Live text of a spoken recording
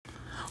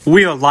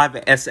We are live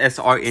at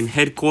SSRN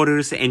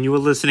headquarters, and you're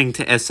listening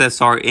to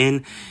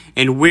SSRN,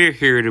 and we're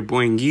here to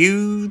bring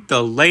you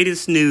the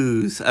latest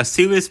news. A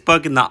serious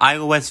bug in the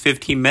iOS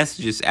 15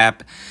 Messages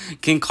app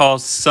can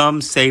cause some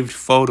saved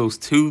photos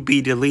to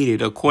be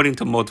deleted, according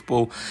to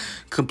multiple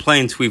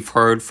complaints we've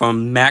heard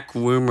from Mac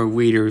rumor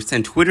readers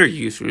and Twitter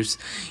users.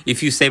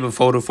 If you save a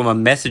photo from a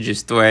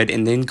Messages thread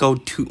and then go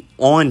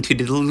on to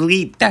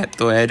delete that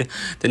thread,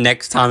 the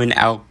next time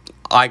an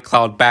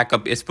iCloud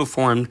backup is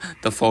performed,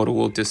 the photo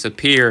will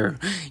disappear.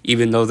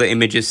 Even though the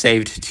image is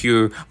saved to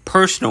your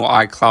personal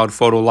iCloud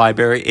photo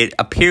library, it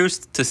appears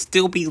to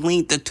still be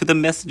linked to the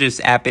Messages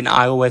app in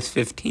iOS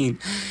 15,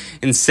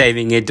 and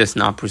saving it does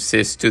not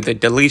persist to the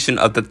deletion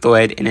of the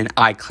thread in an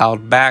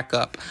iCloud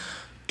backup.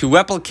 To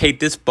replicate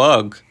this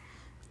bug,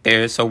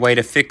 there's a way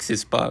to fix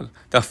this bug.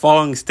 The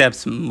following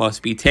steps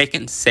must be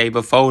taken. Save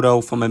a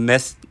photo from a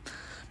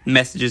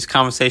Messages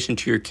conversation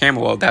to your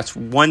camera roll. That's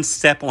one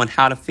step on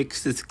how to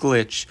fix this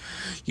glitch.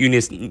 You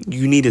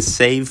need to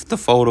save the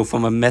photo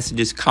from a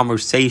Messages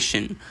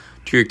conversation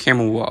to your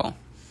camera roll.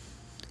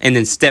 And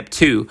then step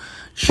 2,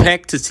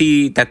 check to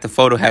see that the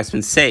photo has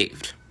been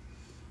saved.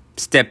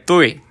 Step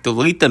 3,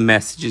 delete the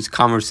Messages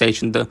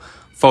conversation the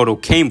photo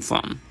came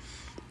from.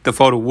 The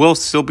photo will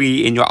still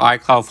be in your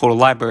iCloud photo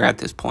library at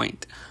this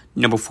point.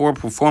 Number 4,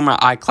 perform an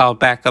iCloud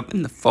backup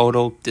and the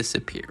photo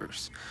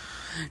disappears.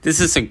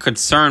 This is a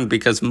concern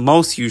because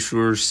most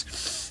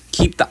users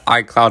keep the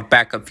iCloud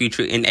backup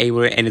feature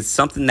enabled, and it's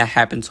something that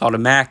happens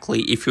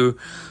automatically. If you're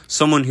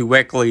someone who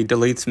regularly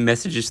deletes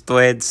Messages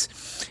threads,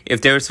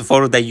 if there's a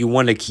photo that you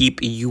want to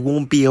keep, you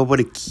won't be able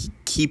to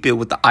keep it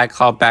with the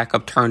iCloud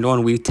backup turned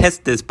on. We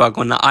tested this bug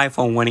on the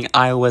iPhone running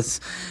iOS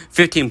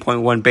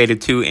 15.1 Beta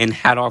 2 and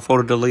had our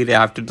photo deleted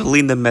after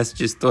deleting the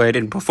Messages thread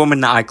and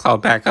performing the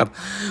iCloud backup,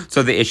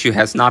 so the issue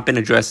has not been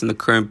addressed in the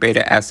current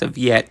beta as of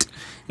yet.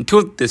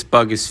 Until this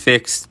bug is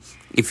fixed,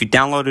 if you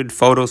downloaded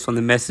photos from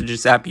the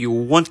Messages app, you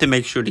will want to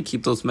make sure to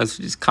keep those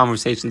Messages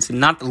conversations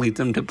and not delete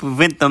them to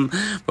prevent them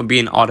from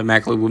being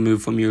automatically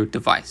removed from your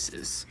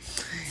devices.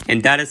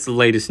 And that is the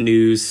latest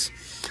news.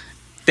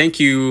 Thank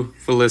you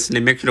for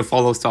listening. Make sure to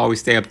follow us to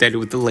always stay updated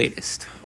with the latest.